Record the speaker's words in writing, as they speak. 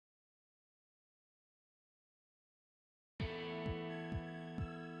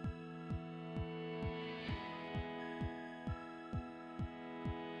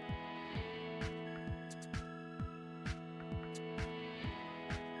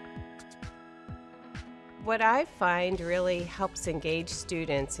What I find really helps engage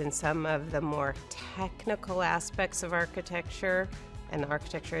students in some of the more technical aspects of architecture and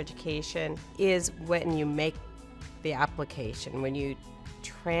architecture education is when you make the application, when you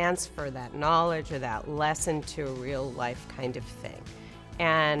transfer that knowledge or that lesson to a real life kind of thing.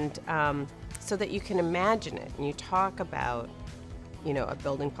 And so that you can imagine it and you talk about, a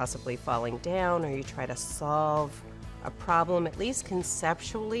building possibly falling down, or you try to solve a problem, at least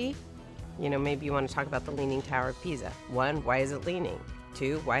conceptually. Maybe you want to talk about the Leaning Tower of Pisa. 1, why is it leaning?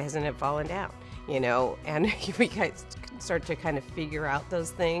 2, why hasn't it fallen down? And we guys start to kind of figure out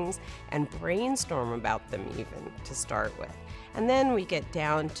those things and brainstorm about them even to start with. And then we get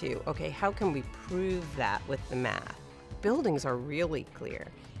down to, okay, how can we prove that with the math? Buildings are really clear.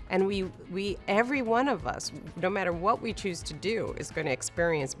 And we every one of us, no matter what we choose to do, is going to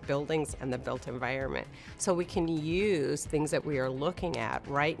experience buildings and the built environment. So we can use things that we are looking at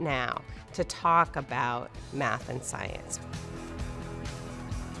right now to talk about math and science.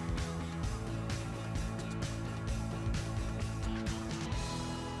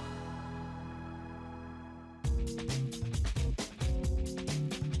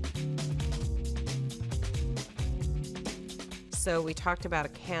 So we talked about a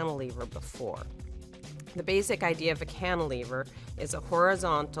cantilever before. The basic idea of a cantilever is a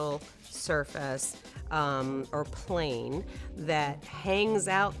horizontal surface or plane that hangs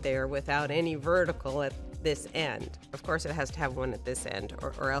out there without any vertical at this end. Of course, it has to have one at this end,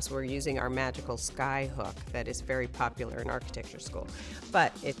 or else we're using our magical sky hook that is very popular in architecture school,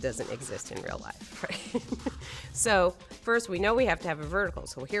 but it doesn't exist in real life, right? So first, we know we have to have a vertical.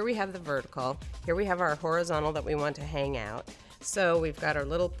 So here we have the vertical. Here we have our horizontal that we want to hang out. So we've got our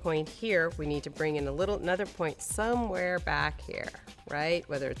little point here. We need to bring in another point somewhere back here, right?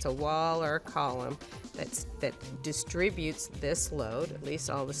 Whether it's a wall or a column that distributes this load, at least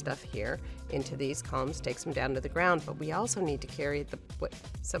all the stuff here, into these columns, takes them down to the ground. But we also need to carry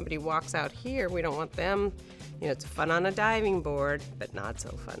somebody walks out here, we don't want them, it's fun on a diving board, but not so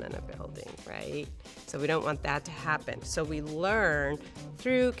fun in a building, right? So we don't want that to happen. So we learn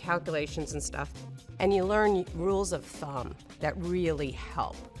through calculations and stuff, and you learn rules of thumb that really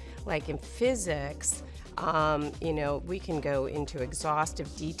help. Like in physics, we can go into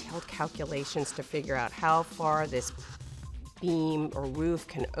exhaustive, detailed calculations to figure out how far this beam or roof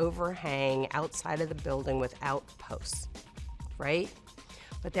can overhang outside of the building without posts, right?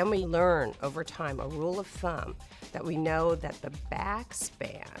 But then we learn over time a rule of thumb that we know that the back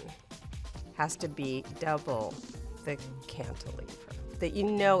span has to be double the cantilever. That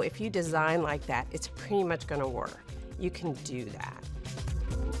if you design like that, it's pretty much going to work. You can do that.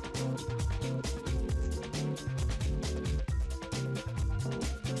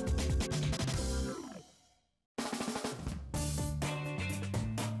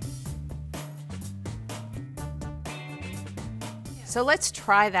 So let's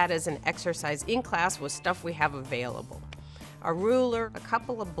try that as an exercise in class with stuff we have available. A ruler, a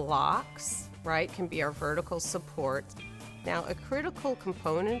couple of blocks, right, can be our vertical support. Now, a critical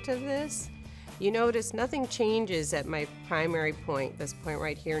component of this, you notice nothing changes at my primary point, this point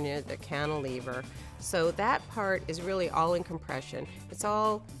right here near the cantilever. So that part is really all in compression. It's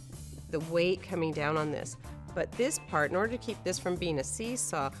all the weight coming down on this. But this part, in order to keep this from being a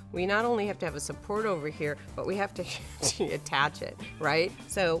seesaw, we not only have to have a support over here, but we have to attach it, right?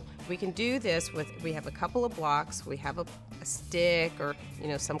 So we can do this we have a couple of blocks, we have a stick or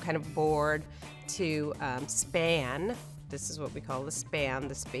some kind of board to span. This is what we call the span,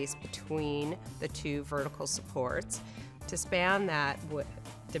 the space between the two vertical supports. To span that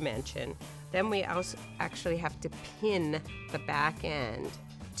dimension, then we also actually have to pin the back end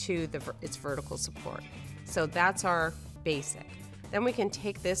to its vertical support. So that's our basic. Then we can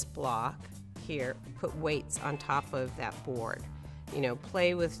take this block here, put weights on top of that board.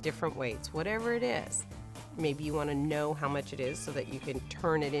 Play with different weights, whatever it is. Maybe you want to know how much it is so that you can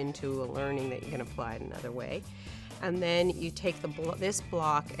turn it into a learning that you can apply it another way. And then you take this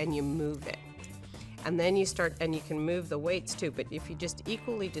block and you move it. And then you can move the weights too, but if you just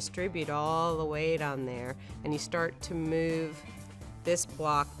equally distribute all the weight on there and you start to move this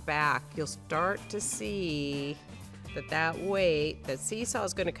block back, you'll start to see that weight, that seesaw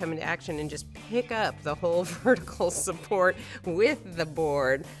is going to come into action and just pick up the whole vertical support with the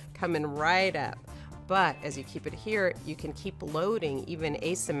board coming right up. But as you keep it here, you can keep loading, even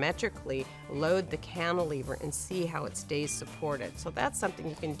asymmetrically, load the cantilever and see how it stays supported. So that's something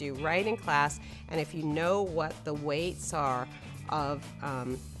you can do right in class, and if you know what the weights are of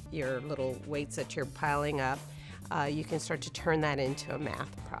your little weights that you're piling up, you can start to turn that into a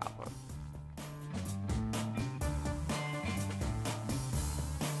math problem.